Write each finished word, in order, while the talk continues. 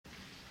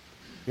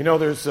You know,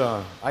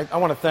 I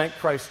want to thank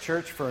Christ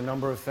Church for a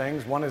number of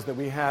things. One is that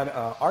we had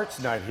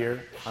Arts Night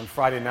here on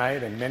Friday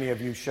night, and many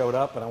of you showed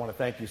up, and I want to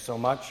thank you so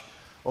much.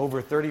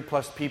 Over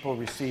 30-plus people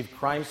received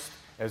Christ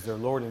as their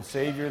Lord and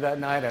Savior that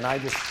night, and I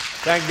just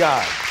thank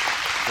God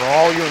for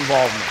all your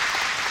involvement.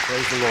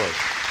 Praise the Lord.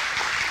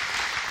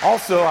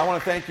 Also, I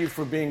want to thank you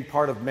for being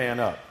part of Man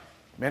Up.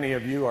 Many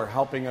of you are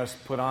helping us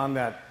put on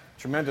that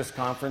tremendous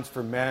conference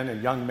for men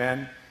and young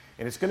men,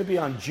 and it's going to be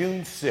on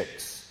June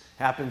 6th.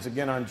 Happens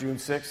again on June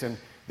 6th, and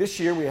this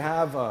year we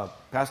have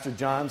Pastor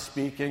John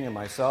speaking and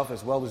myself,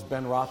 as well as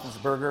Ben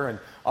Roethlisberger and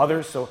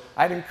others, so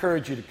I'd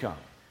encourage you to come.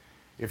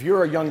 If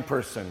you're a young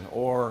person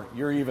or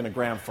you're even a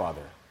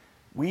grandfather,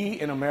 we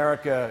in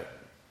America,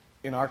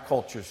 in our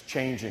culture, is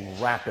changing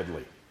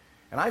rapidly.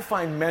 And I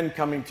find men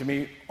coming to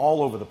me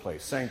all over the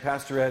place saying,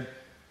 Pastor Ed,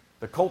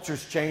 the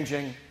culture's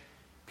changing.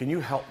 Can you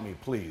help me,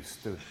 please,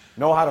 to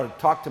know how to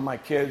talk to my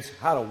kids,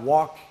 how to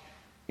walk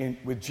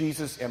with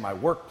Jesus at my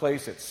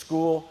workplace, at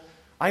school?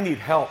 I need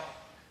help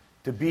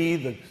to be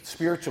the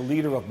spiritual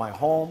leader of my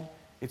home.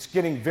 It's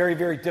getting very,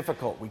 very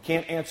difficult. We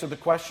can't answer the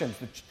questions.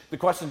 The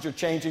questions are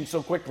changing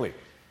so quickly.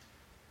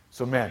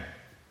 So men,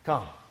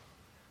 come.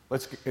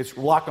 Let's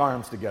lock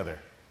arms together,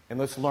 and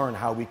let's learn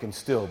how we can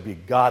still be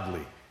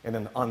godly in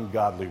an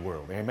ungodly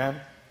world. Amen?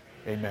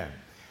 Amen.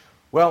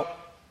 Well,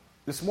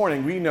 this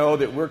morning we know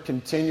that we're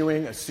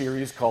continuing a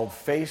series called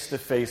Face to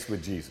Face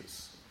with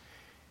Jesus.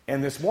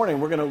 And this morning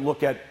we're going to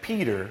look at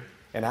Peter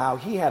and how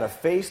he had a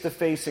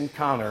face-to-face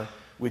encounter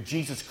with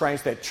Jesus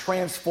Christ that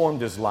transformed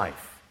his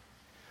life.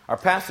 Our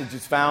passage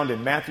is found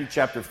in Matthew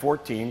chapter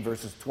 14,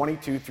 verses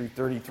 22 through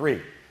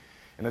 33.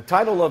 And the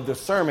title of the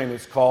sermon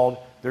is called,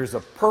 There's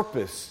a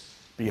Purpose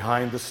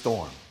Behind the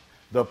Storm.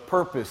 The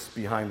Purpose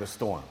Behind the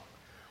Storm.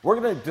 We're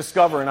going to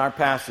discover in our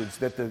passage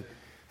that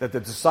the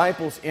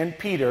disciples and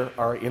Peter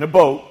are in a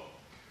boat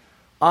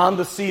on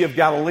the Sea of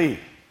Galilee.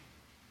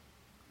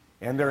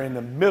 And they're in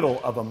the middle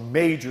of a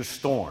major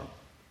storm.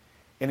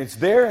 And it's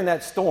there in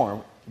that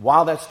storm,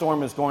 while that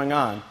storm is going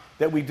on,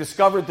 that we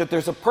discovered that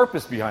there's a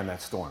purpose behind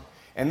that storm.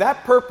 And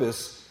that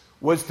purpose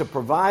was to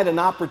provide an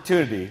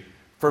opportunity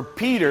for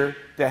Peter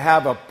to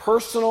have a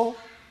personal,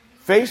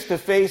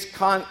 face-to-face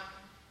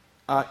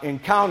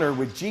encounter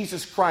with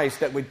Jesus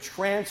Christ that would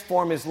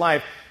transform his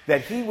life,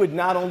 that he would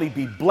not only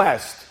be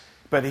blessed,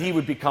 but he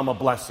would become a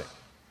blessing.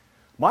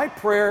 My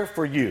prayer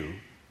for you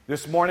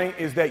this morning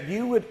is that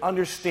you would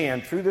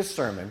understand through this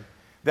sermon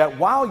that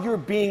while you're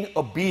being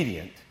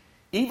obedient,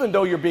 even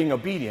though you're being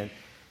obedient,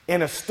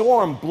 and a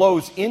storm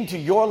blows into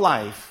your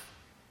life,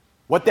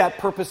 what that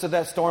purpose of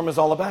that storm is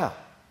all about.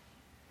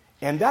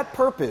 And that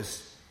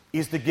purpose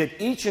is to get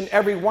each and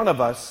every one of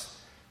us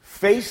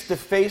face to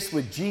face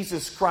with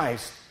Jesus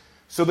Christ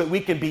so that we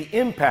can be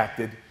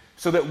impacted,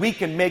 so that we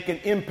can make an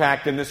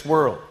impact in this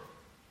world.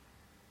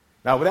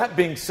 Now, with that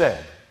being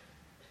said,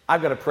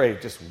 I've got to pray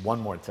just one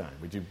more time.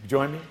 Would you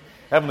join me?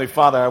 Heavenly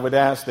Father, I would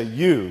ask that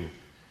you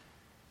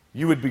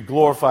would be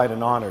glorified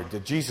and honored,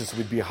 that Jesus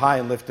would be high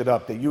and lifted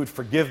up, that you would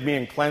forgive me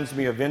and cleanse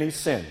me of any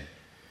sin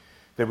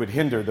that would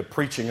hinder the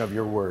preaching of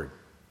your word,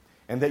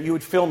 and that you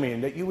would fill me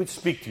and that you would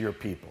speak to your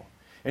people.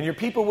 And your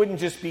people wouldn't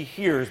just be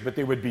hearers, but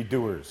they would be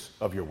doers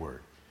of your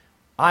word.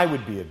 I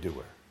would be a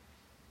doer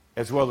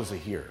as well as a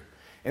hearer.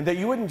 And that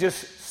you wouldn't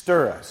just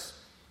stir us,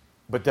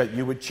 but that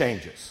you would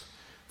change us.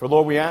 For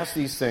Lord, we ask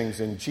these things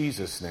in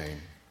Jesus' name.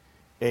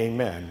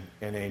 Amen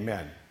and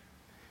amen.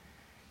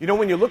 You know,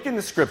 when you look in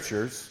the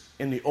scriptures,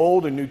 in the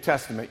Old and New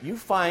Testament, you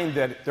find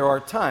that there are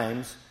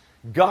times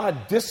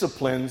God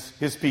disciplines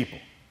his people.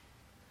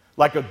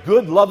 Like a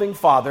good, loving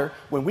father,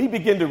 when we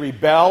begin to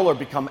rebel or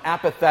become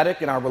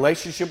apathetic in our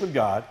relationship with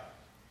God,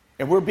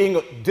 and we're being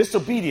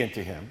disobedient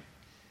to him,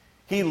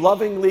 he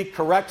lovingly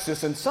corrects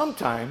us, and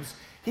sometimes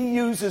he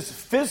uses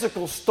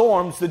physical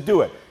storms to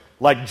do it.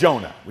 Like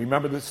Jonah.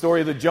 Remember the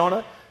story of the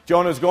Jonah?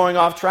 Jonah's going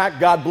off track.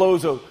 God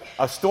blows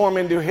a storm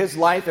into his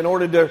life in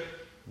order to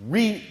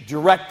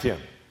redirect him.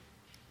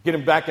 Get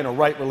him back in a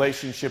right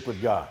relationship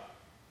with God.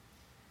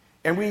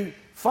 And we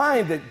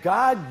find that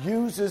God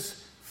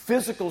uses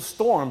physical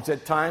storms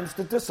at times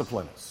to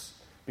discipline us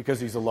because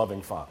he's a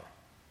loving father.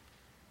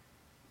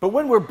 But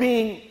when we're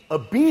being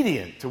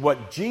obedient to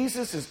what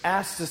Jesus has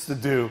asked us to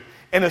do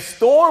and a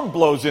storm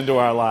blows into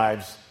our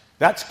lives,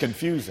 that's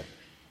confusing.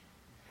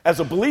 As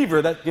a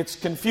believer, that gets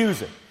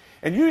confusing.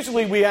 And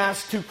usually we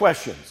ask two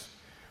questions.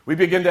 We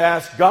begin to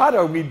ask, God,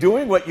 are we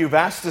doing what you've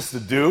asked us to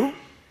do?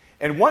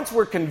 And once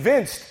we're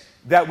convinced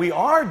that we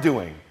are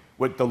doing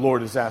what the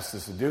Lord has asked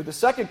us to do, the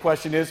second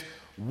question is,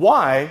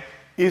 why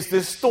is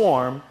this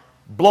storm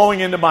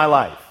blowing into my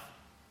life?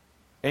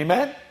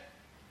 Amen?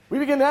 We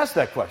begin to ask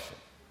that question.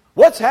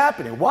 What's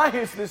happening? Why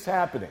is this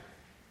happening?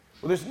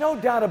 Well, there's no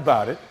doubt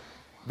about it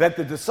that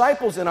the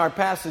disciples in our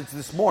passage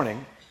this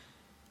morning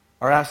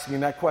are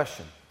asking that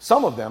question.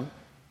 Some of them,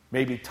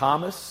 maybe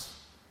Thomas,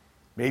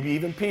 maybe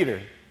even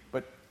Peter,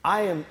 but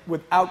I am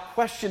without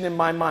question in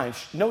my mind,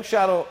 no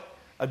shadow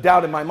of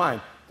doubt in my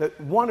mind, that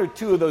one or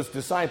two of those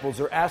disciples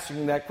are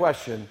asking that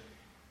question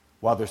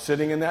while they're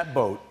sitting in that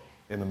boat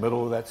in the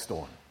middle of that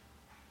storm.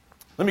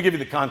 Let me give you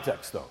the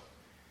context, though.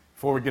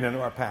 before we get into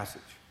our passage.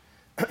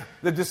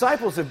 The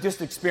disciples have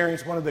just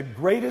experienced one of the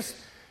greatest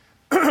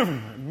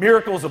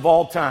miracles of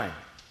all time.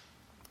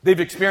 They've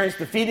experienced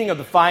the feeding of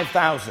the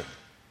 5,000.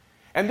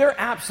 And they're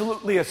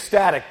absolutely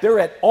ecstatic. They're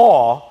at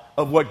awe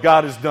of what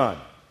God has done.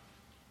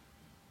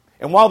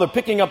 And while they're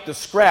picking up the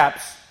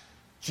scraps,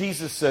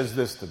 Jesus says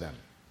this to them.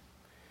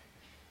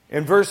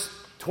 In verse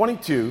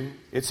 22,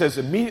 it says,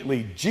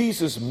 immediately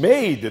Jesus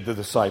made the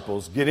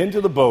disciples get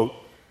into the boat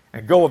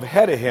and go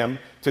ahead of him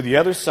to the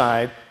other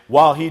side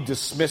while he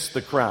dismissed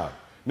the crowd.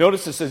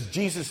 Notice it says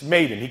Jesus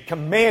made him. He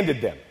commanded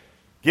them,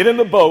 get in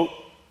the boat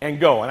and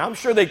go. And I'm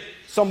sure they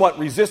somewhat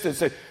resisted and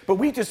said, but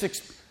we just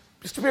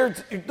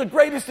experienced the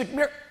greatest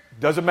miracle.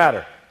 Doesn't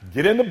matter.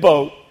 Get in the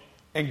boat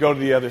and go to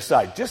the other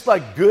side. Just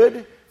like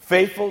good,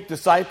 faithful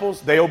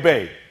disciples, they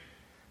obeyed.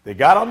 They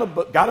got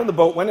in the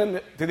boat, went in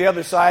to the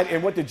other side,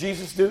 and what did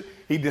Jesus do?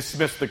 He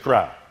dismissed the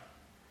crowd.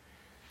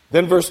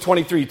 Then verse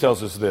 23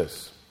 tells us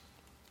this.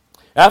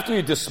 After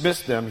he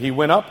dismissed them, he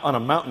went up on a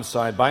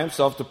mountainside by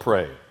himself to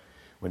pray.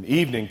 When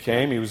evening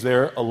came, he was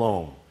there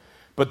alone.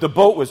 But the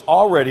boat was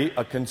already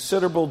a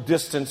considerable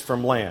distance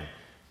from land.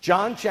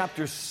 John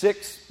chapter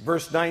 6,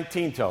 verse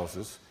 19 tells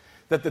us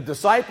that the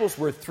disciples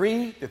were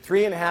 3 to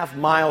 3.5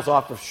 miles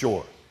off of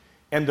shore,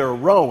 and they're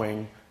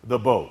rowing the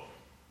boat.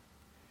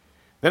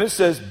 Then it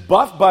says,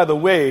 buffed by the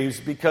waves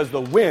because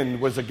the wind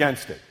was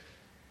against it.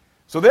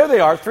 So there they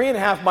are,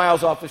 3.5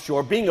 miles off the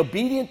shore, being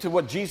obedient to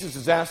what Jesus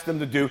has asked them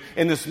to do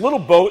in this little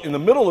boat in the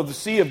middle of the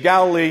Sea of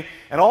Galilee,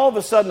 and all of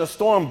a sudden a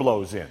storm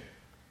blows in.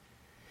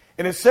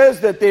 And it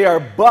says that they are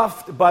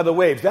buffed by the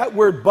waves. That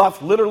word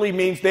buffed literally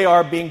means they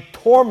are being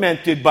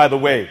tormented by the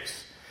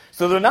waves.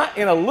 So they're not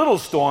in a little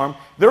storm,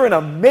 they're in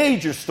a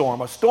major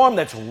storm, a storm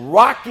that's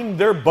rocking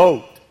their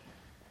boat.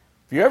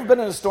 Have you ever been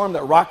in a storm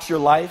that rocks your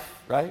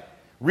life, right?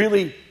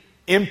 Really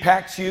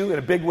impacts you in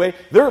a big way?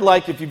 They're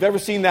like, if you've ever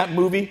seen that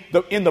movie,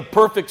 In the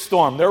Perfect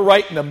Storm. They're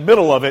right in the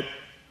middle of it.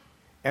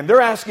 And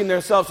they're asking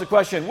themselves the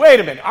question, wait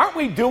a minute, aren't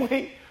we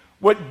doing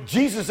what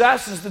Jesus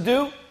asked us to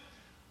do?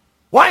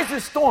 Why is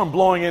this storm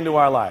blowing into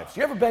our lives?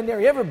 You ever been there?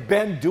 You ever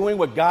been doing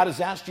what God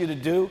has asked you to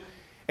do,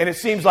 and it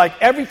seems like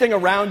everything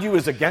around you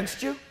is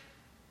against you?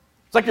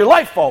 It's like your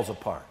life falls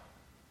apart.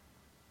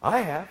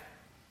 I have.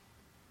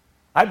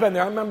 I've been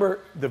there. I remember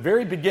the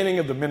very beginning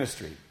of the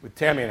ministry with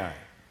Tammy and I.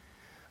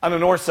 On the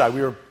north side,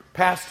 we were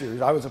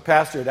pastors. I was a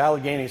pastor at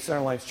Allegheny Center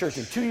Alliance Church.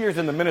 And 2 years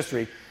in the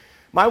ministry,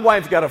 my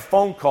wife got a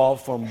phone call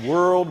from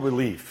World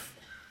Relief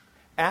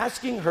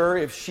asking her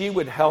if she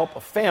would help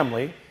a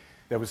family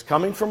that was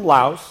coming from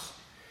Laos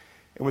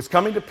and was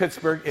coming to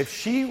Pittsburgh, if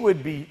she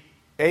would be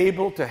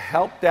able to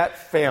help that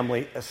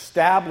family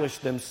establish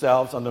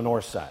themselves on the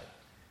north side.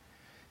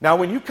 Now,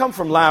 when you come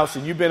from Laos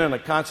and you've been in a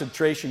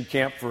concentration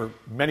camp for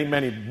many,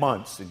 many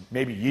months and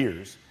maybe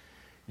years,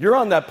 you're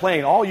on that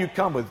plane, all you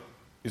come with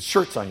is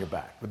shirts on your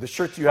back, with the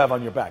shirts you have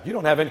on your back. You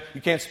don't have any,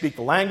 you can't speak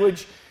the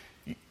language.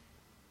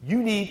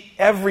 You need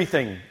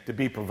everything to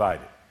be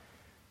provided.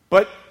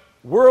 But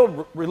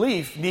World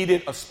Relief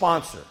needed a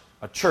sponsor,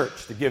 a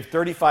church, to give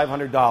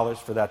 $3,500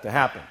 for that to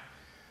happen.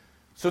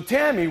 So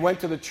Tammy went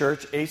to the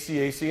church,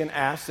 ACAC, and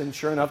asked, and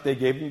sure enough, they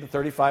gave him the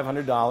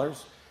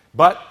 $3,500.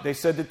 But they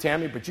said to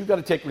Tammy, but you've got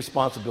to take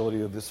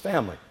responsibility of this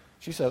family.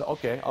 She said,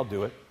 okay, I'll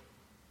do it.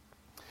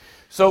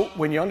 So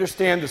when you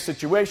understand the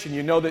situation,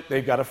 you know that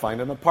they've got to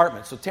find an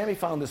apartment. So Tammy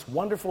found this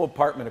wonderful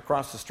apartment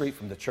across the street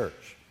from the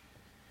church.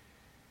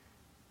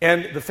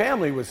 And the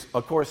family was,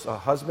 of course, a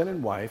husband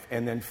and wife,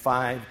 and then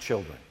 5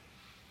 children.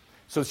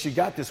 So she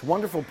got this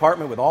wonderful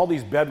apartment with all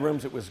these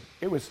bedrooms. It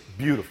was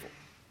beautiful.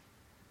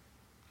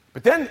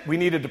 But then we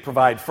needed to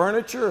provide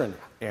furniture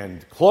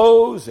and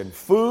clothes and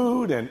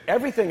food and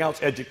everything else,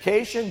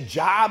 education,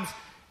 jobs,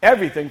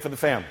 everything for the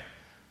family.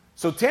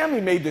 So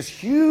Tammy made this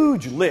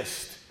huge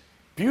list,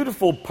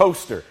 beautiful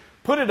poster,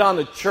 put it on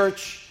the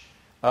church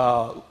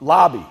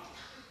lobby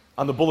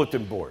on the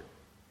bulletin board.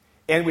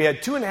 And we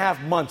had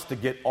 2.5 months to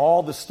get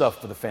all the stuff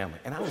for the family.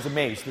 And I was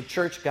amazed. The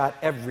church got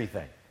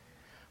everything.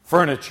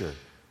 Furniture,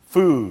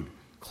 food,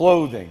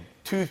 clothing,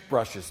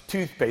 toothbrushes,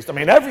 toothpaste. I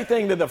mean,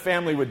 everything that the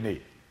family would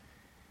need.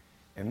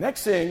 And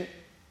next thing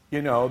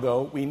you know,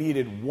 though, we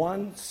needed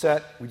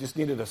we just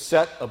needed a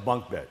set of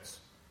bunk beds.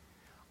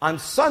 On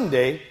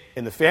Sunday,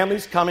 and the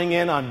family's coming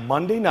in on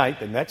Monday night,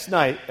 the next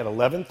night at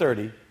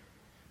 11:30,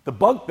 the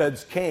bunk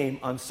beds came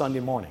on Sunday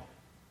morning.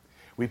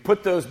 We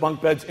put those bunk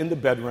beds in the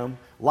bedroom,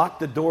 locked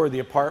the door of the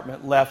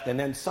apartment, left, and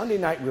then Sunday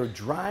night we were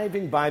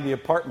driving by the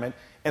apartment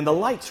and the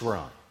lights were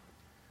on.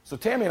 So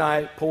Tammy and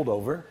I pulled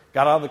over,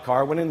 got out of the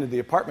car, went into the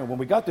apartment. When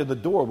we got there, the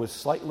door was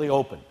slightly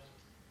open.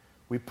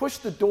 We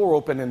pushed the door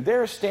open, and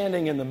there,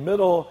 standing in the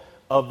middle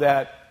of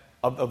the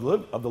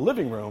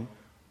living room,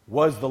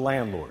 was the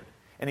landlord.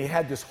 And he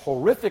had this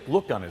horrific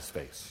look on his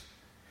face.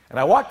 And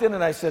I walked in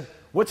and I said,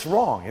 "What's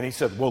wrong?" And he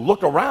said, "Well,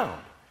 look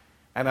around."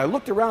 And I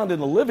looked around in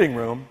the living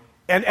room,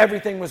 and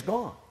everything was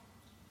gone.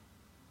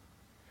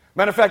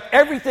 Matter of fact,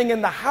 everything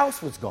in the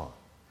house was gone.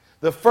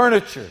 The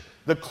furniture,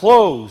 the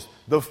clothes,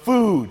 the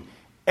food,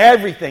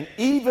 everything,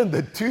 even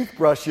the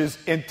toothbrushes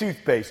and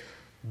toothpaste,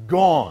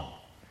 gone.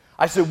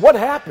 I said, "What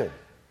happened?"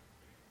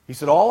 He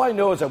said, all I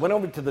know is I went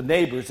over to the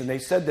neighbors and they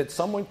said that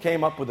someone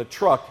came up with a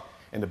truck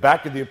in the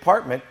back of the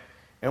apartment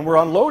and were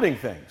unloading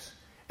things.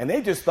 And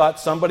they just thought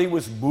somebody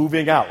was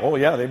moving out. Oh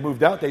yeah, they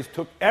moved out. They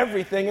took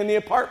everything in the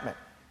apartment.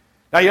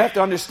 Now you have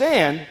to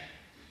understand,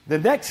 the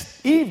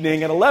next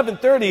evening at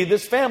 11:30,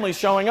 this family's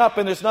showing up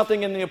and there's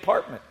nothing in the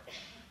apartment.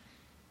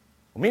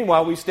 Well,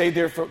 meanwhile, we stayed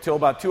there till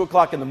about 2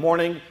 o'clock in the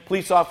morning.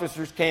 Police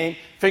officers came,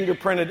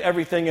 fingerprinted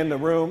everything in the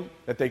room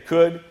that they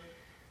could.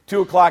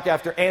 2 o'clock,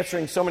 after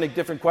answering so many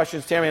different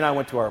questions, Tammy and I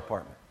went to our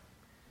apartment.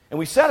 And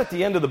we sat at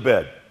the end of the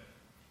bed,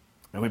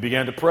 and we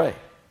began to pray.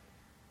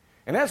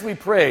 And as we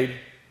prayed,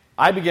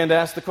 I began to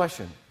ask the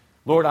question,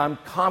 Lord, I'm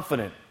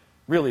confident,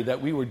 really,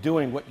 that we were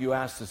doing what you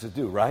asked us to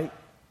do, right?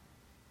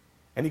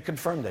 And he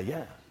confirmed that,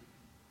 yeah.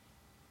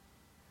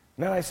 And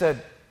then I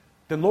said,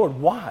 then Lord,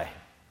 why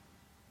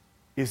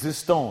is this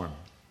storm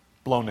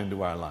blown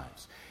into our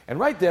lives? And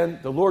right then,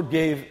 the Lord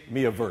gave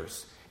me a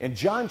verse. In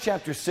John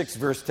chapter 6,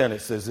 verse 10,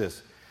 it says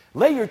this,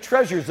 lay your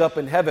treasures up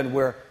in heaven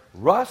where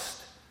rust,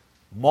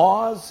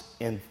 moths,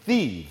 and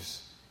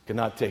thieves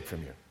cannot take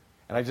from you.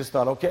 And I just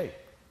thought, okay,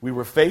 we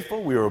were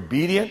faithful, we were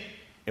obedient,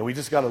 and we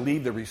just got to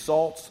leave the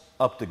results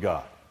up to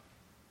God.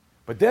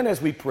 But then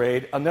as we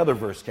prayed, another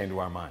verse came to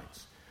our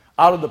minds.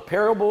 Out of the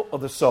parable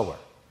of the sower.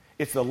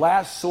 It's the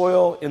last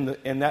soil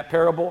in that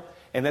parable,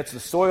 and that's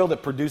the soil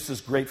that produces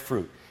great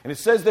fruit. And it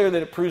says there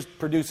that it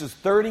produces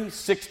 30,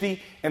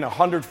 60, and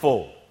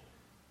 100-fold.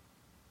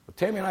 But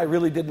Tammy and I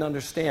really didn't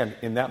understand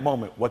in that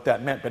moment what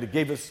that meant, but it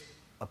gave us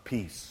a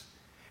peace.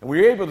 And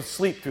we were able to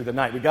sleep through the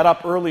night. We got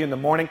up early in the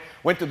morning,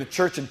 went to the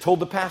church and told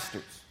the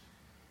pastors.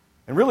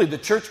 And really, the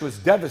church was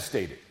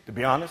devastated, to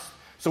be honest.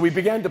 So we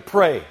began to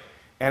pray.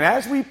 And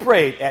as we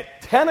prayed,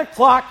 at 10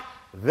 o'clock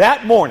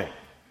that morning,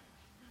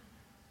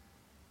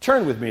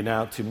 turn with me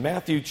now to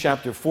Matthew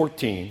chapter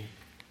 14,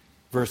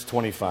 verse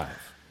 25.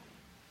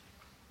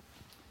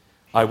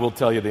 I will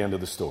tell you the end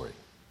of the story.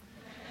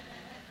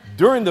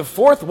 During the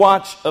fourth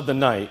watch of the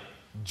night,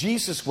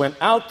 Jesus went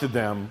out to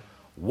them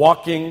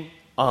walking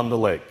on the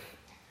lake.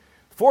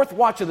 Fourth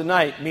watch of the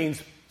night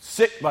means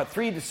about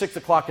 3 to 6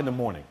 o'clock in the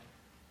morning.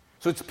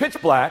 So it's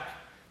pitch black.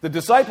 The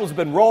disciples have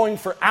been rowing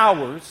for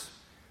hours.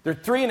 They're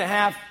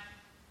 3.5,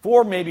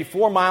 4, maybe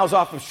 4 miles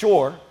off of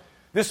shore.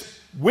 This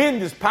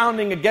wind is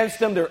pounding against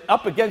them. They're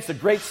up against a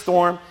great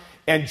storm.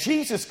 And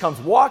Jesus comes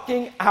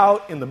walking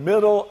out in the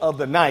middle of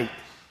the night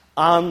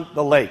on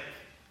the lake.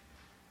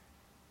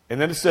 And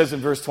then it says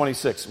in verse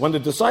 26, when the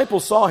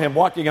disciples saw him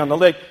walking on the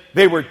lake,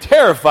 they were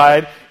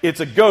terrified.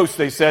 It's a ghost,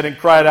 they said, and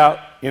cried out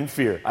in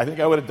fear. I think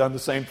I would have done the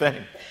same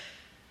thing.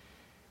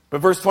 But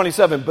verse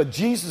 27, but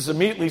Jesus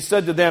immediately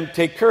said to them,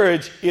 take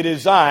courage, it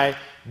is I,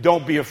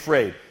 don't be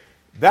afraid.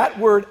 That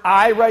word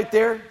I right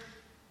there,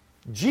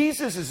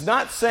 Jesus is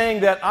not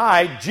saying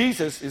that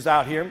Jesus, is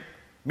out here,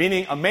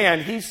 meaning a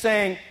man.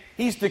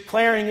 He's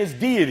declaring his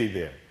deity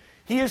there.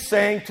 He is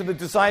saying to the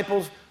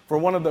disciples, for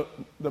one of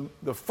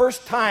the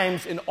first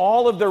times in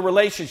all of their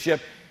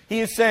relationship, he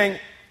is saying,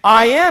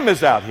 I am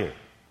is out here.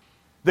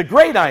 The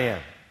great I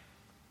am.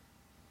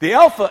 The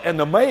Alpha and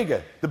the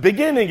Omega, the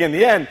beginning and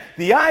the end,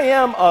 the I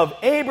am of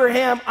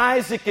Abraham,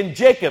 Isaac, and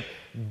Jacob.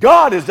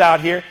 God is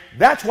out here.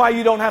 That's why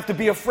you don't have to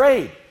be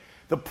afraid.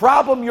 The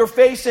problem you're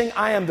facing,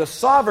 I am the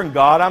sovereign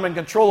God. I'm in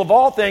control of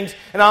all things,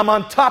 and I'm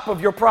on top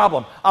of your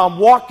problem. I'm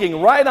walking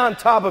right on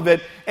top of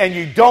it, and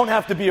you don't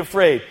have to be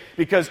afraid,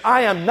 because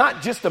I am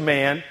not just a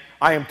man.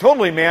 I am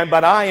totally man,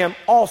 but I am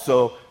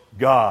also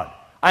God.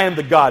 I am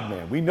the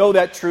God-man. We know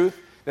that truth.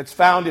 That's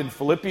found in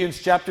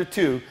Philippians chapter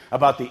 2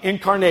 about the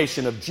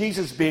incarnation of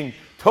Jesus being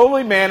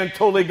totally man and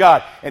totally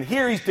God. And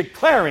here he's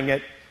declaring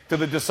it to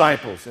the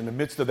disciples in the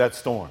midst of that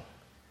storm.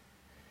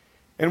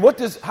 And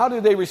how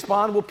do they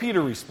respond? Well,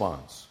 Peter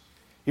responds.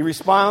 He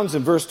responds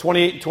in verse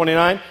 28 and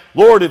 29,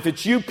 Lord, if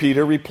it's you,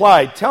 Peter,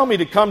 replied, tell me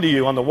to come to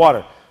you on the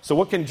water. So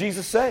what can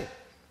Jesus say?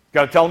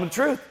 Got to tell him the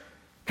truth.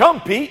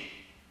 Come, Pete.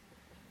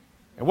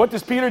 And what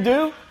does Peter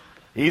do?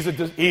 He's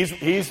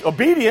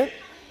obedient.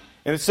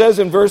 And it says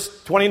in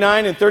verse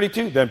 29 and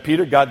 32, then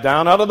Peter got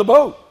down out of the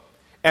boat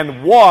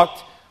and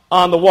walked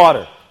on the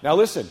water. Now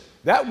listen,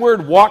 that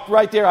word walked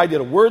right there, I did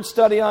a word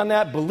study on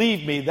that.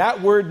 Believe me,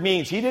 that word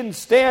means he didn't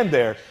stand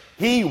there.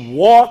 He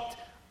walked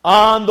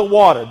on the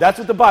water. That's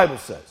what the Bible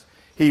says.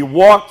 He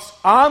walks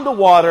on the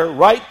water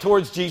right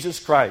towards Jesus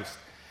Christ.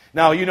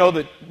 Now, you know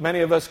that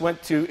many of us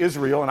went to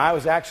Israel, and I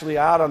was actually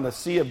out on the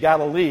Sea of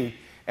Galilee,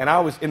 and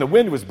the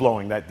wind was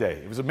blowing that day.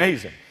 It was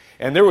amazing.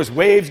 And there was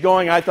waves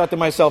going. I thought to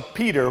myself,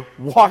 Peter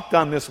walked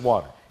on this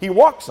water. He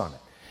walks on it.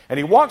 And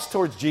he walks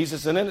towards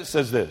Jesus, and then it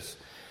says this.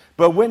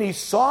 But when he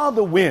saw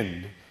the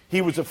wind,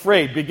 he was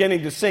afraid,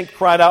 beginning to sink,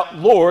 cried out,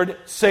 Lord,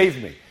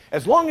 save me.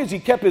 As long as he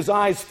kept his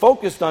eyes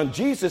focused on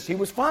Jesus, he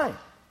was fine.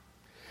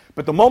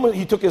 But the moment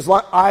he took his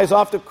eyes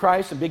off of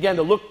Christ and began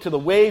to look to the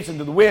waves and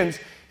to the winds,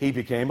 he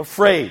became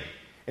afraid.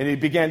 And he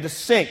began to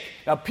sink.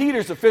 Now,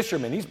 Peter's a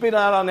fisherman. He's been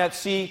out on that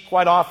sea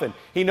quite often.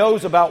 He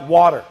knows about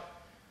water.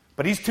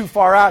 But he's too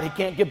far out. He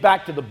can't get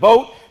back to the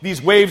boat.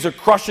 These waves are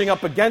crushing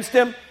up against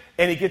him.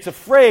 And he gets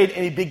afraid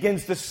and he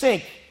begins to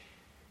sink.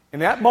 In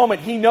that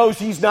moment, he knows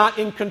he's not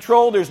in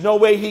control. There's no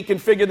way he can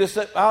figure this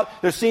out.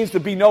 There seems to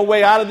be no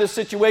way out of this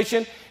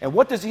situation. And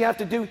what does he have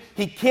to do?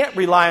 He can't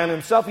rely on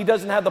himself. He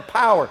doesn't have the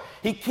power.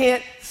 He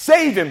can't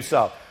save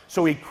himself.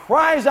 So he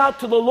cries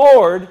out to the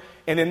Lord,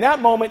 and in that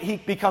moment, he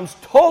becomes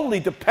totally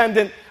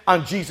dependent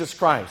on Jesus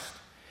Christ.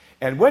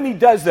 And when he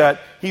does that,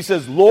 he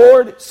says,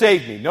 Lord,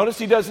 save me. Notice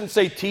he doesn't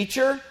say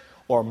teacher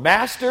or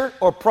master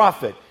or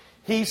prophet.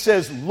 He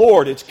says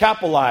Lord. It's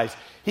capitalized.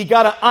 He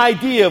got an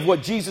idea of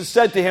what Jesus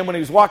said to him when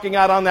he was walking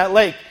out on that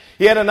lake.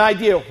 He had an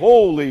idea,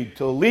 holy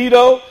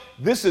Toledo,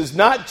 this is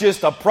not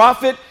just a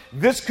prophet,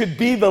 this could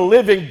be the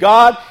living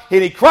God.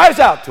 And he cries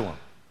out to him.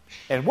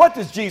 And what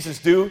does Jesus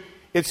do?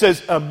 It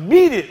says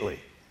immediately,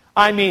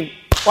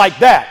 like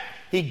that.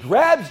 He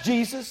grabs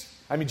Jesus,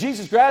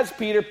 Jesus grabs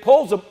Peter,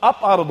 pulls him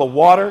up out of the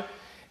water,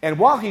 and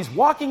while he's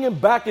walking him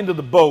back into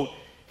the boat,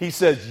 he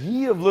says,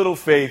 ye of little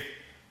faith,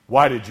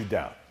 why did you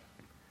doubt?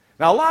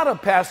 Now, a lot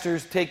of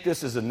pastors take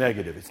this as a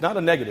negative. It's not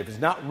a negative. It's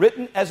not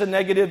written as a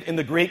negative in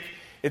the Greek.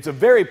 It's a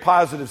very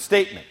positive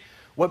statement.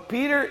 What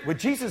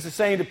Jesus is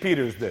saying to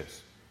Peter is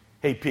this.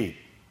 Hey, Pete,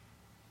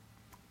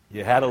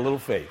 you had a little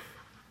faith.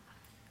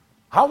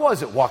 How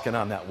was it walking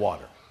on that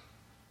water?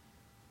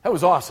 That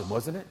was awesome,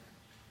 wasn't it?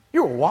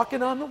 You were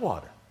walking on the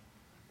water.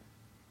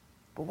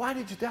 But why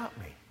did you doubt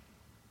me?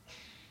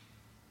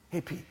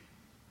 Hey, Pete,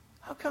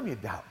 how come you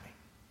doubt me?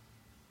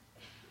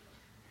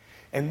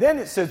 And then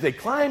it says they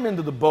climb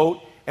into the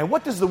boat, and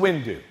what does the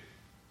wind do?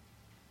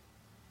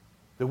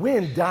 The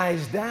wind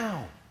dies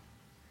down.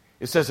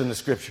 It says in the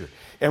scripture.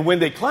 And when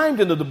they climbed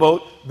into the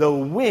boat, the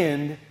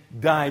wind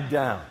died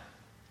down.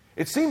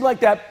 It seemed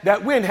like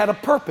that wind had a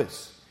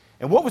purpose.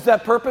 And what was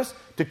that purpose?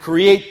 To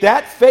create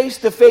that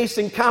face-to-face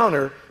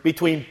encounter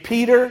between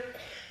Peter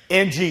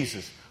and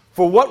Jesus.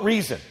 For what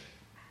reason?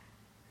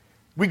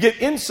 We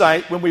get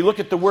insight when we look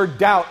at the word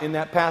doubt in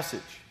that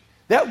passage.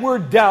 That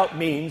word doubt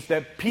means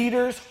that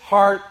Peter's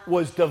heart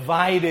was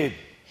divided.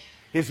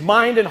 His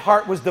mind and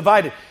heart was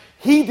divided.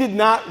 He did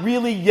not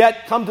really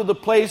yet come to the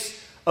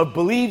place of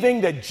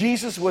believing that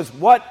Jesus was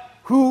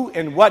who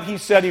and what he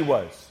said he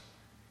was.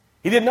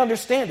 He didn't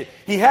understand it.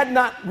 He had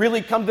not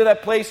really come to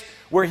that place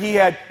where he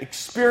had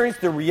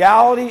experienced the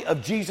reality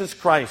of Jesus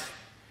Christ.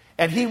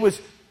 And he was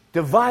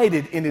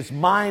divided in his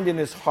mind and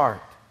his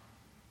heart.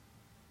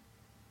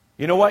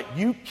 You know what?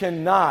 You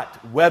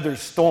cannot weather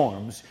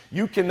storms.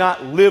 You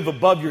cannot live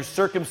above your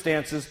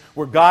circumstances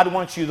where God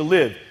wants you to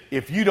live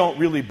if you don't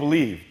really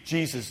believe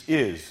Jesus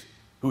is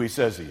who he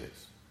says he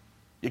is.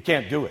 You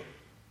can't do it.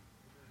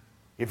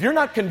 If you're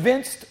not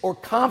convinced or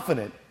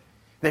confident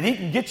that he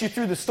can get you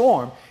through the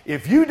storm,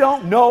 if you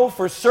don't know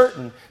for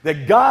certain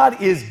that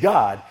God is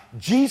God,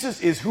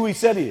 Jesus is who he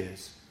said he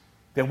is,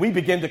 then we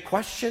begin to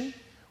question,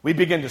 we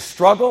begin to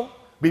struggle,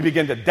 we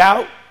begin to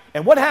doubt,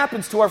 and what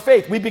happens to our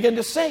faith? We begin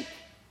to sink.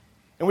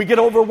 And we get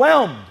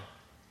overwhelmed,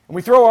 and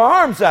we throw our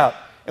arms out,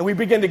 and we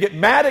begin to get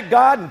mad at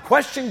God and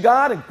question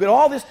God and get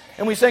all this,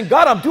 and we say,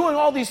 God, I'm doing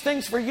all these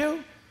things for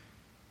you.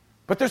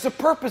 But there's a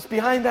purpose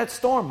behind that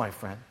storm, my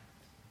friend.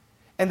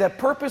 And that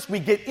purpose, we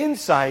get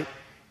insight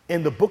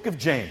in the book of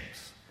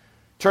James.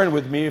 Turn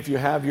with me if you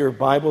have your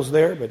Bibles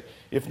there, but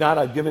if not,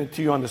 I've given it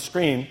to you on the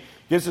screen.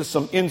 Gives us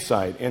some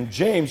insight. In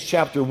James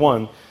chapter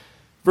 1,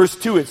 verse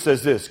 2, it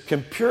says this,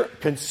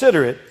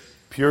 consider it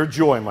pure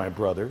joy, my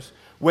brothers,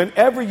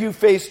 whenever you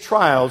face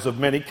trials of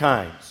many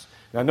kinds.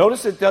 Now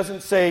notice it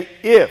doesn't say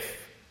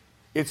if,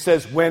 it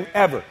says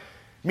whenever.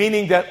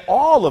 Meaning that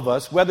all of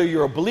us, whether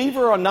you're a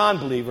believer or a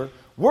non-believer,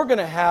 we're going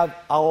to have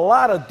a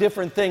lot of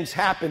different things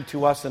happen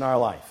to us in our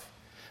life.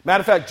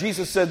 Matter of fact,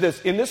 Jesus said this,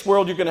 in this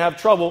world you're going to have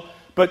trouble,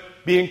 but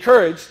be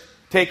encouraged,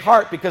 take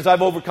heart because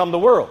I've overcome the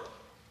world.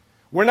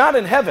 We're not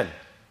in heaven.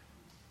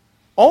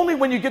 Only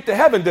when you get to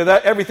heaven does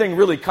everything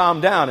really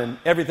calm down and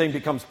everything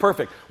becomes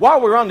perfect.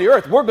 While we're on the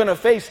earth, we're going to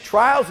face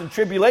trials and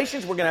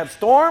tribulations. We're going to have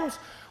storms,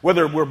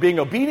 whether we're being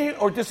obedient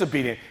or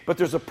disobedient. But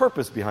there's a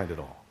purpose behind it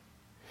all.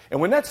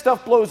 And when that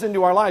stuff blows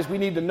into our lives, we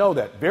need to know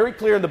that. Very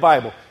clear in the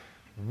Bible.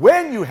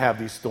 When you have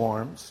these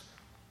storms,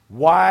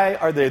 why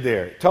are they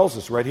there? It tells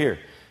us right here.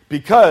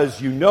 Because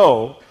you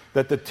know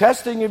that the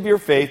testing of your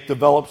faith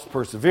develops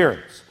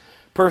perseverance.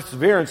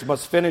 Perseverance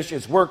must finish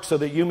its work so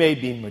that you may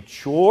be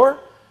mature,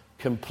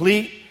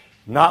 complete,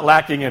 not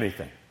lacking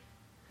anything.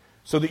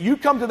 So that you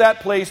come to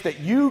that place, that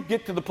you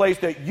get to the place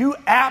that you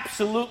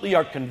absolutely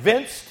are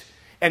convinced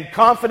and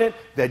confident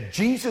that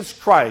Jesus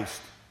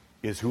Christ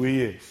is who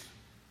he is.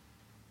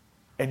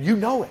 And you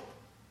know it.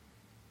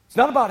 It's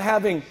not about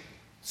having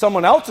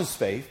someone else's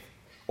faith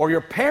or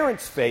your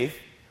parents' faith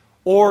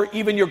or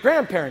even your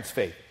grandparents'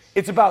 faith.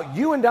 It's about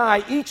you and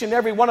I, each and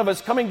every one of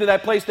us coming to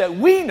that place that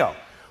we know.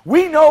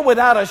 We know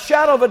without a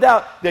shadow of a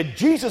doubt that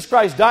Jesus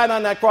Christ died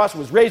on that cross,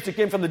 was raised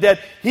again from the dead.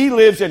 He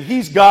lives and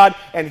he's God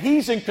and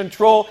he's in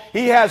control.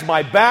 He has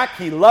my back.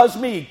 He loves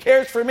me. He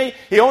cares for me.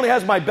 He only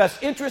has my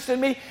best interest in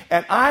me.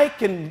 And I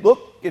can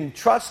look and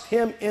trust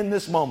him in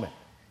this moment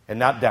and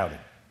not doubt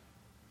him.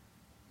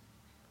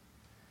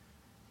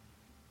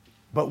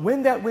 But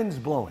when that wind's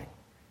blowing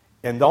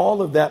and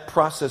all of that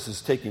process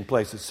is taking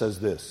place, it says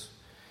this.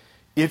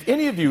 If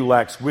any of you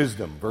lacks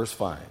wisdom, verse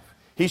 5,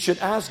 he should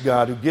ask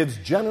God, who gives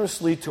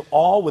generously to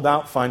all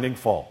without finding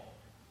fault,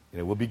 and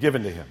it will be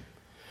given to him.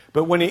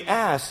 But when he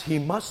asks, he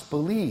must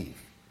believe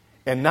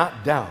and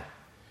not doubt,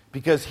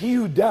 because he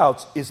who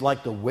doubts is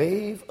like the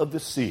wave of the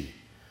sea,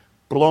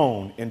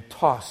 blown and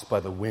tossed by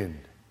the wind.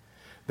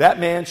 That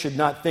man should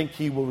not think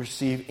he will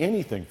receive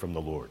anything from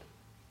the Lord.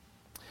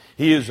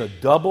 He is a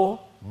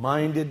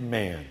double-minded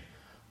man,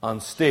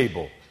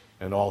 unstable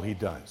in all he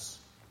does.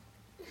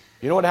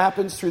 You know what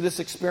happens through this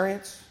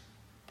experience?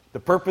 The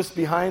purpose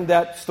behind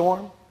that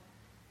storm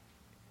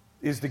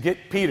is to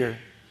get Peter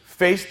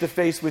face to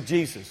face with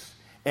Jesus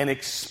and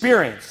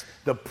experience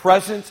the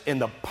presence and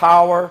the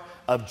power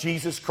of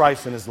Jesus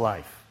Christ in his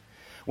life.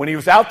 When he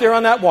was out there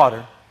on that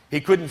water,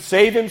 he couldn't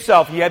save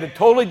himself. He had to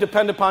totally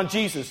depend upon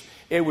Jesus.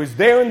 It was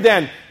there and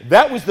then.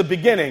 That was the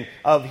beginning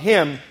of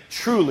him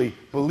truly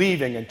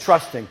believing and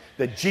trusting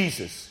that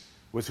Jesus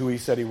was who he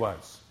said he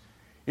was.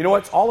 You know what?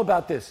 It's all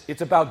about this.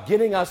 It's about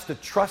getting us to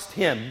trust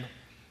him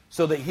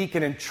so that he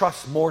can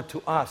entrust more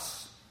to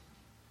us.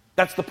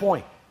 That's the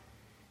point,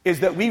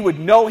 is that we would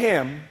know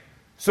him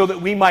so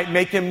that we might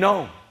make him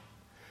known.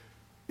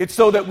 It's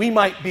so that we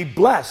might be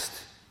blessed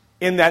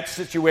in that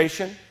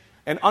situation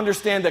and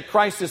understand that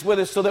Christ is with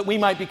us so that we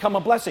might become a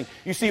blessing.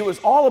 You see, it was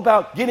all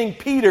about getting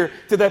Peter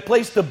to that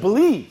place to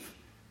believe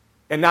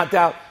and not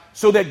doubt,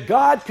 so that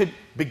God could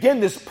begin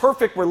this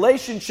perfect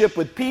relationship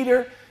with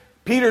Peter.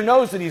 Peter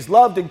knows that he's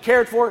loved and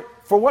cared for.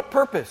 For what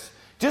purpose?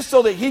 Just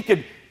so that he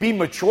could be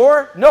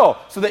mature? No,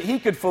 so that he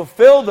could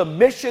fulfill the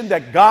mission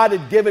that God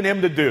had given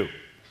him to do.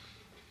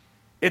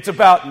 It's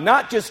about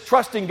not just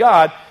trusting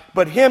God,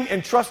 but him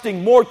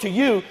entrusting more to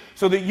you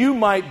so that you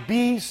might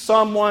be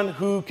someone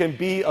who can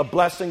be a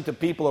blessing to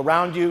people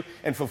around you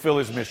and fulfill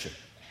his mission.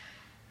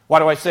 Why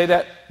do I say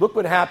that? Look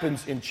what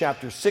happens in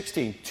chapter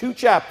 16, 2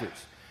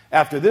 chapters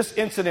after this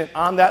incident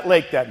on that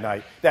lake that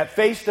night, that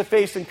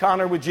face-to-face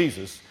encounter with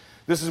Jesus.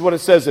 This is what it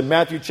says in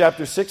Matthew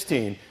chapter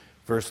 16,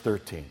 verse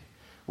 13.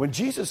 When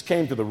Jesus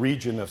came to the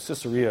region of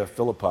Caesarea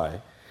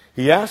Philippi,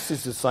 he asked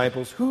his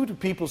disciples, "Who do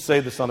people say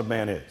the Son of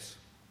Man is?"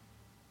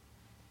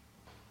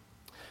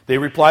 They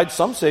replied,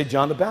 "Some say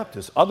John the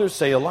Baptist, others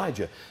say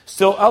Elijah,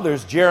 still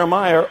others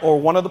Jeremiah or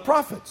one of the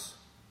prophets."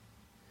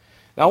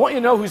 Now I want you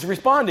to know who's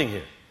responding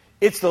here.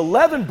 It's the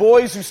 11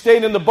 boys who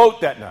stayed in the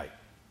boat that night.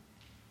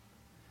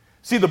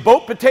 See the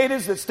boat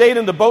potatoes that stayed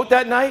in the boat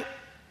that night?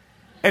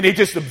 And they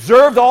just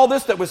observed all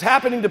this that was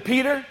happening to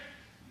Peter.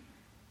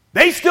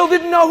 They still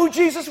didn't know who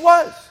Jesus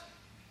was.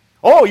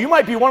 Oh, you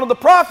might be one of the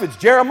prophets,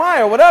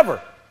 Jeremiah, or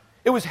whatever.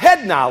 It was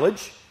head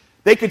knowledge.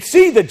 They could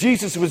see that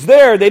Jesus was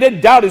there. They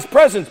didn't doubt his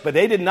presence, but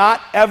they did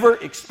not ever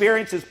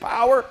experience his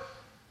power.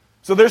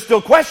 So they're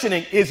still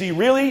questioning, is he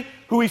really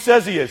who he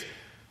says he is?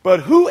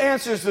 But who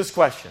answers this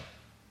question?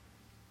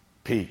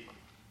 Pete.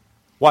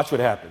 Watch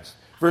what happens.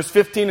 Verse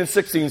 15 and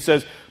 16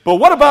 says, "But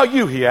what about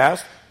you?" he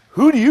asked.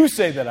 "Who do you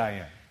say that I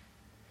am?"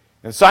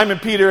 And Simon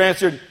Peter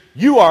answered,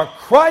 "You are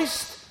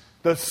Christ,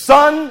 the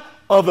Son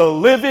of the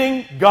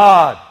living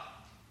God."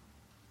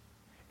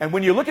 And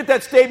when you look at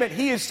that statement,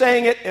 he is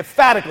saying it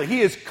emphatically.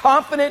 He is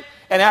confident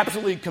and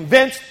absolutely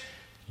convinced,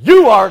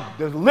 you are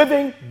the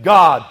living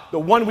God, the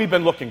one we've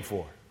been looking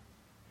for.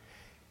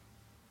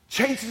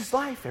 Changed his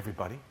life,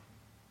 everybody.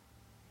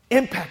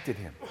 Impacted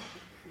him.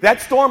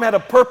 That storm had a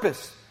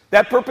purpose.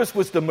 That purpose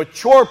was to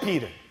mature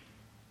Peter.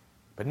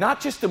 But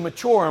not just to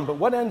mature him, but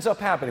what ends up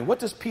happening?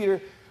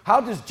 How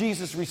does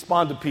Jesus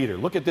respond to Peter?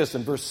 Look at this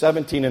in verse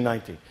 17 and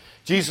 19.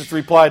 Jesus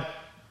replied,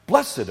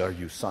 "Blessed are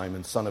you,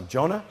 Simon, son of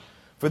Jonah,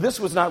 for this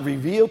was not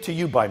revealed to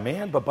you by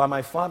man, but by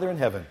my Father in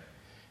heaven.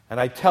 And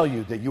I tell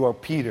you that you are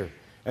Peter,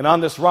 and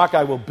on this rock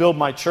I will build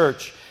my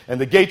church,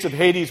 and the gates of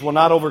Hades will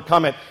not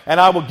overcome it, and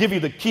I will give you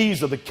the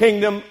keys of the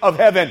kingdom of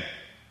heaven."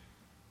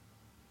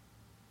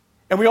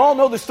 And we all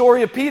know the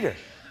story of Peter.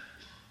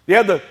 They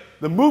had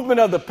the movement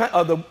of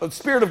the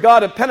Spirit of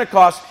God at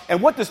Pentecost,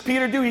 and what does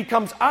Peter do? He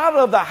comes out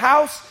of the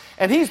house,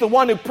 and he's the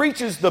one who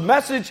preaches the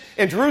message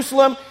in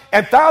Jerusalem,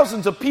 and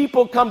thousands of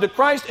people come to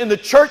Christ, and the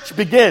church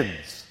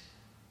begins.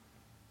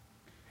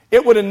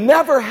 It would have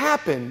never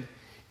happened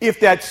if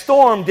that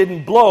storm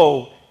didn't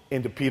blow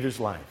into Peter's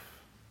life.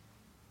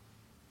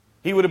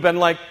 He would have been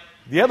like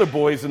the other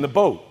boys in the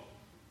boat,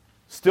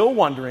 still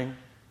wondering,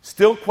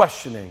 still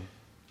questioning,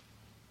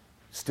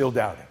 still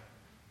doubting.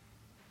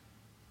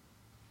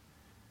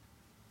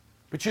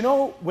 But you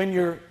know, when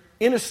you're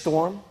in a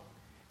storm,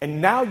 and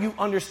now you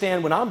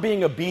understand when I'm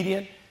being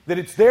obedient, that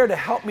it's there to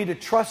help me to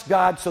trust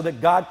God so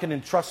that God can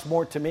entrust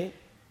more to me.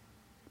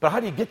 But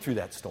how do you get through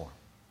that storm?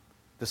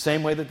 The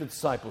same way that the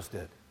disciples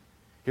did.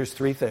 Here's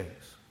 3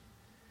 things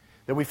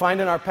that we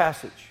find in our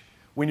passage.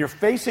 When you're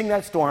facing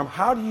that storm,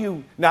 how do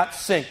you not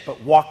sink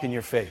but walk in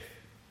your faith?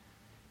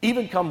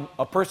 Even become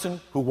a person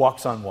who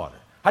walks on water.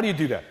 How do you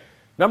do that?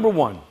 Number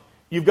 1,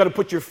 you've got to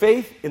put your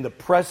faith in the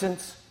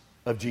presence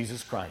of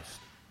Jesus Christ.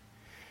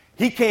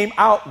 He came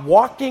out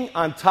walking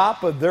on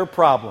top of their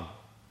problem,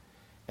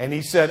 and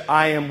he said,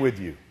 "I am with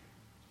you.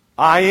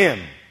 I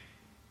am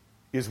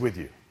is with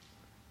you."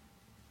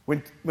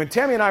 When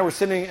Tammy and I were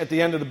sitting at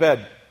the end of the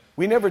bed,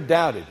 we never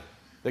doubted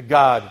that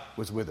God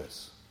was with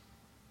us.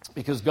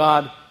 Because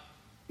God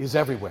is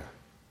everywhere.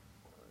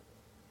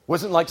 It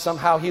wasn't like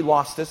somehow he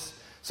lost us,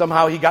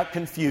 somehow he got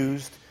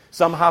confused,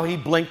 somehow he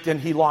blinked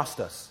and he lost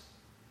us.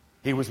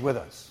 He was with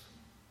us.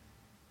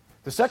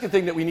 The second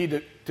thing that we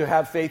need to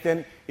have faith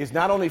in is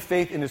not only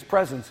faith in his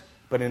presence,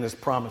 but in his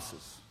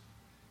promises.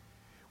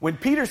 When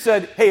Peter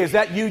said, "Hey, is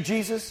that you,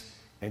 Jesus?"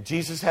 And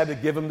Jesus had to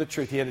give him the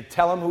truth. He had to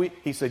tell him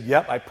he said,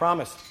 "Yep, I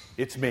promised.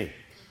 It's me.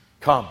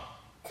 Come."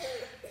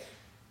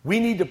 We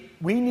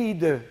need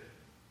to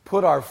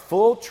put our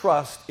full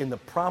trust in the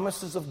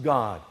promises of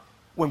God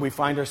when we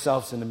find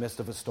ourselves in the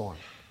midst of a storm.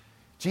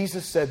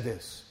 Jesus said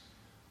this,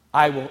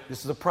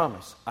 this is a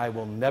promise, "I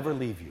will never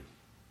leave you,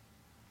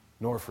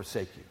 nor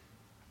forsake you.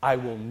 I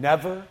will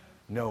never,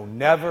 no,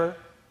 never,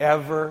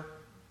 ever,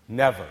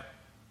 never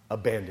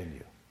abandon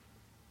you."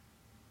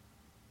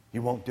 He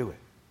won't do it.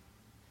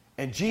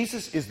 And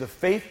Jesus is the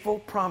faithful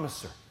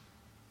promiser.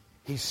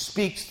 He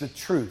speaks the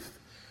truth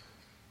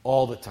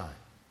all the time.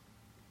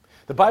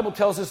 The Bible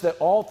tells us that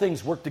all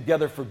things work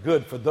together for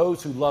good for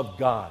those who love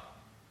God.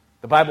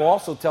 The Bible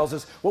also tells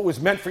us what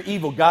was meant for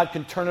evil, God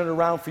can turn it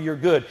around for your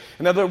good.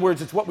 In other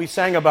words, it's what we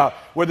sang about.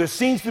 Where there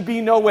seems to be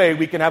no way,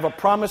 we can have a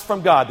promise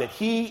from God that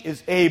he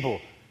is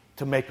able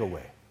to make a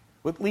way.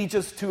 Which leads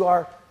us to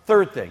our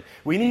third thing.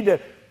 We need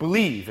to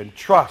believe and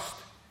trust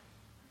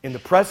in the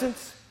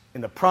presence,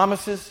 in the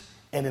promises,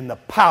 and in the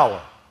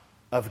power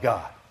of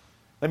God.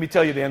 Let me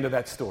tell you the end of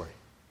that story.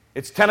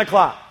 It's 10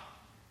 o'clock.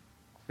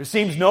 There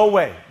seems no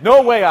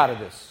way out of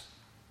this.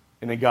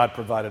 And then God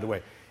provided a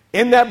way.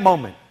 In that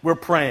moment, we're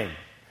praying.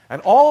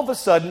 And all of a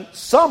sudden,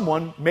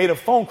 someone made a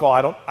phone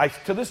call.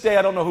 To this day,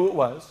 I don't know who it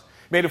was.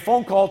 Made a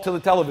phone call to the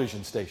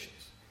television stations.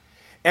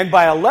 And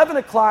by 11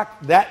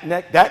 o'clock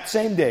that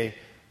same day,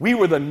 we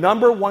were the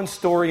number one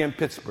story in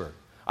Pittsburgh.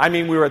 I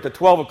mean, we were at the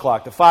 12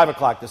 o'clock, the 5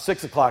 o'clock, the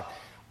 6 o'clock,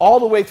 all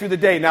the way through the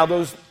day. Now,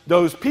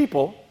 those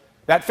people,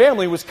 that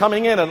family was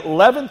coming in at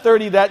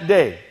 11:30 that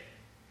day.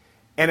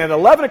 And at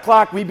 11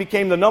 o'clock, we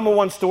became the number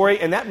one story,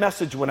 and that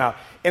message went out.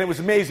 And it was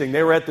amazing.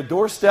 They were at the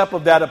doorstep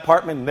of that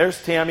apartment, and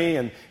there's Tammy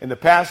and the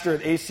pastor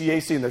at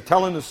ACAC, and they're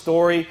telling the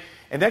story.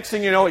 And next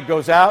thing you know, it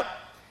goes out,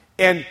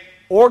 and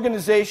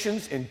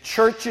organizations and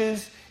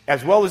churches,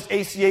 as well as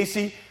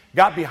ACAC,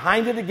 got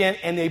behind it again,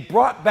 and they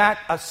brought back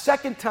a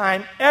second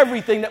time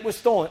everything that was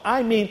stolen.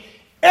 I mean,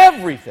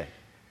 everything.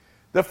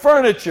 The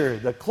furniture,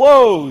 the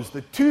clothes,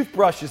 the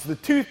toothbrushes,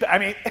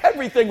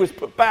 everything was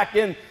put back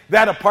in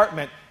that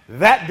apartment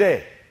that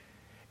day.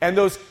 And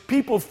those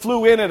people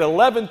flew in at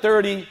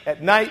 11:30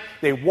 at night.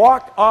 They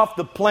walked off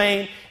the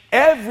plane.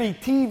 Every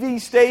TV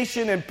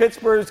station in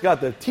Pittsburgh's got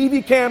the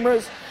TV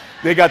cameras.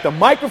 They got the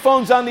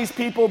microphones on these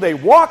people. They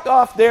walked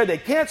off there. They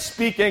can't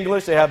speak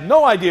English. They have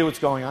no idea what's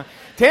going on.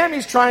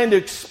 Tammy's trying to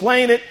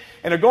explain it,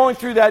 and they're going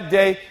through that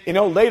day. You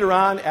know, later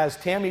on, as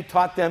Tammy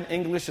taught them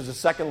English as a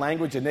second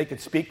language and they could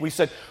speak, we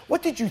said,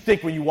 "What did you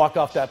think when you walked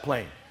off that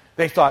plane?"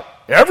 They thought,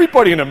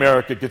 "Everybody in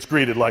America gets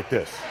greeted like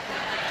this."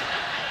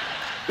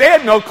 They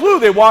had no clue.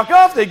 They walk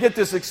off, they get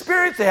this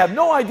experience, they have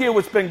no idea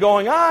what's been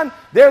going on.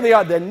 There they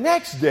are. The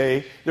next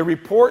day, the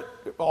report,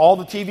 all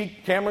the TV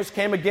cameras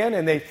came again,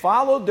 and they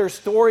followed their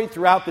story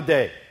throughout the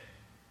day.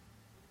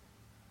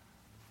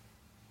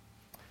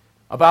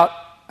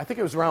 I think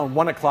it was around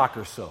 1 o'clock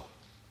or so.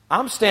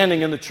 I'm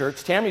standing in the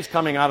church. Tammy's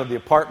coming out of the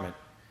apartment,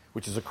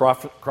 which is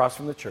across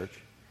from the church.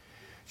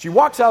 She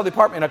walks out of the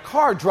apartment, and a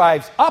car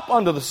drives up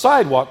onto the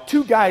sidewalk.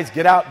 Two guys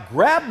get out,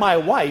 grab my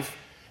wife,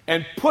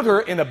 and put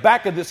her in the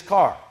back of this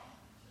car.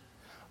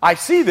 I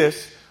see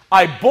this.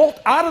 I bolt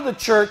out of the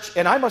church,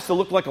 and I must have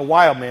looked like a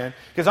wild man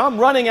because I'm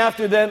running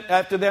after them.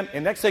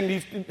 And next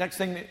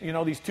thing you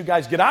know, these two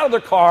guys get out of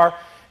their car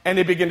and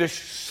they begin to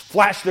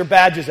flash their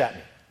badges at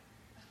me.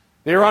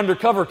 They were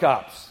undercover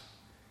cops,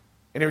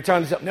 and they were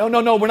trying to say, "No,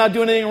 we're not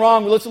doing anything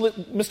wrong. Listen,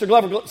 Mr.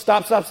 Glover,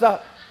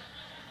 stop."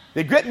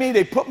 They grip me.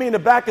 They put me in the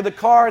back of the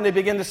car, and they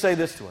begin to say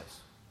this to us.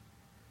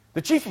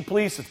 The chief of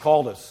police has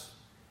called us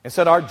and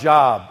said our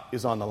job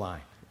is on the line.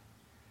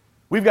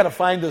 We've got to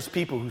find those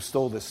people who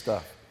stole this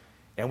stuff,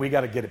 and we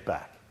got to get it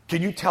back.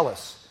 Can you tell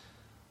us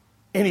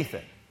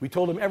anything? We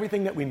told them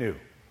everything that we knew.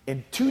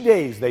 In 2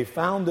 days, they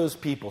found those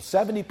people.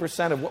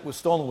 70% of what was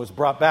stolen was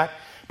brought back.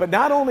 But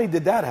not only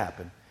did that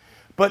happen,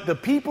 but the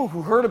people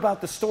who heard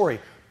about the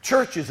story,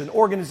 churches and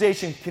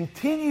organizations,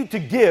 continued to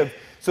give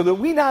so that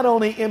we not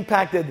only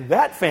impacted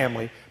that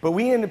family, but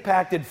we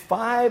impacted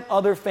 5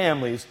 other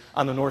families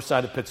on the north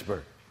side of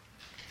Pittsburgh.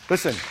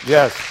 Listen,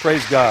 yes,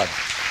 praise God.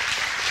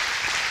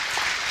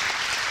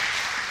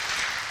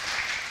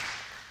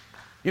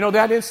 You know,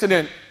 that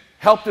incident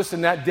helped us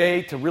in that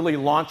day to really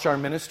launch our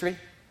ministry.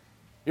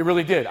 It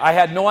really did. I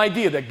had no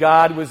idea that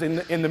God was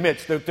in the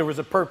midst, that there was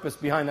a purpose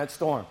behind that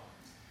storm.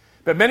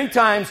 But many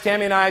times,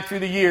 Tammy and I, through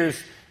the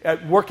years,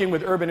 working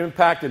with Urban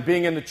Impact and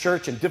being in the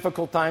church and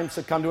difficult times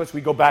that come to us, we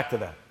go back to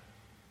that.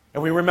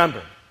 And we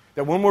remember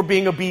that when we're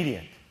being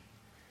obedient,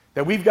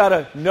 that we've got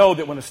to know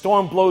that when a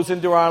storm blows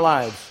into our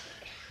lives,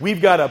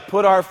 we've got to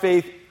put our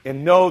faith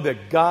and know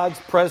that God's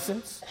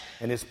presence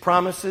and His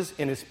promises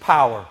and His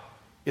power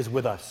is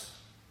with us.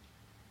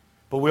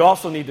 But we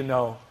also need to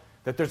know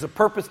that there's a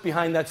purpose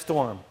behind that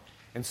storm.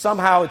 And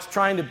somehow it's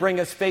trying to bring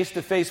us face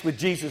to face with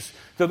Jesus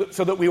so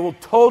that we will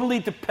totally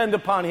depend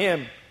upon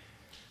Him,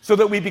 so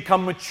that we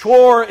become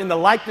mature in the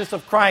likeness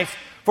of Christ.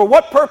 For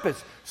what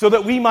purpose? So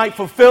that we might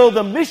fulfill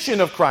the mission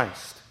of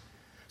Christ,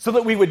 so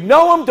that we would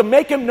know Him to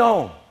make Him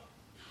known.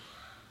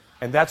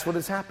 And that's what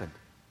has happened.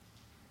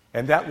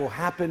 And that will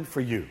happen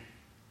for you.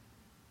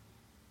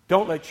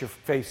 Don't let your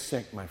faith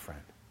sink, my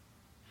friend.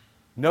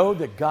 Know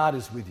that God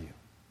is with you.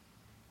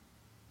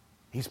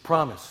 He's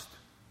promised.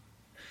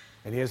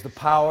 And He has the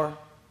power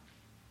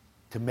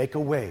to make a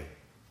way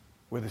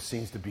where there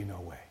seems to be no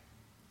way.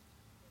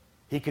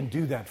 He can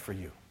do that for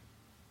you.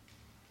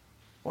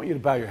 I want you to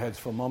bow your heads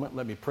for a moment.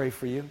 Let me pray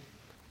for you.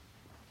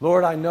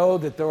 Lord, I know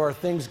that there are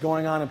things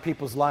going on in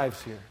people's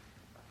lives here.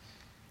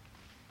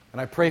 And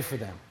I pray for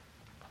them.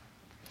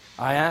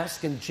 I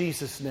ask in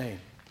Jesus' name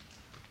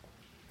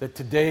that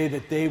today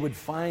that they would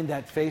find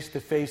that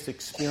face-to-face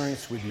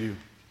experience with you.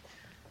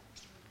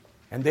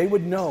 And they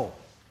would know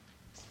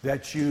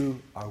that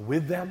you are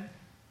with them,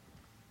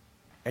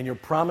 and your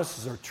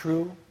promises are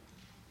true,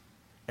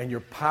 and your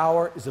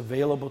power is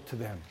available to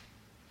them.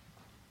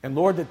 And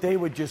Lord, that they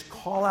would just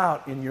call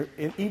out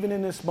even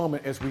in this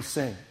moment as we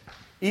sing,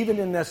 even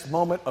in this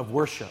moment of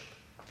worship,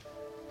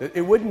 that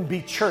it wouldn't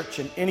be church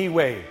in any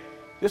way.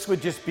 This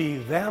would just be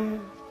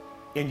them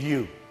and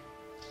you.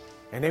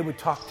 And they would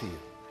talk to you.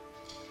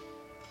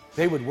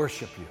 They would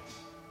worship you.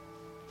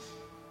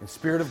 And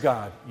Spirit of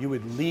God, you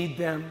would lead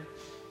them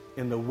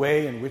in the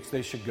way in which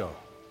they should go.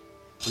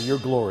 For your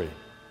glory.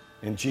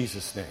 In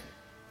Jesus' name,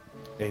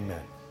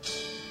 amen.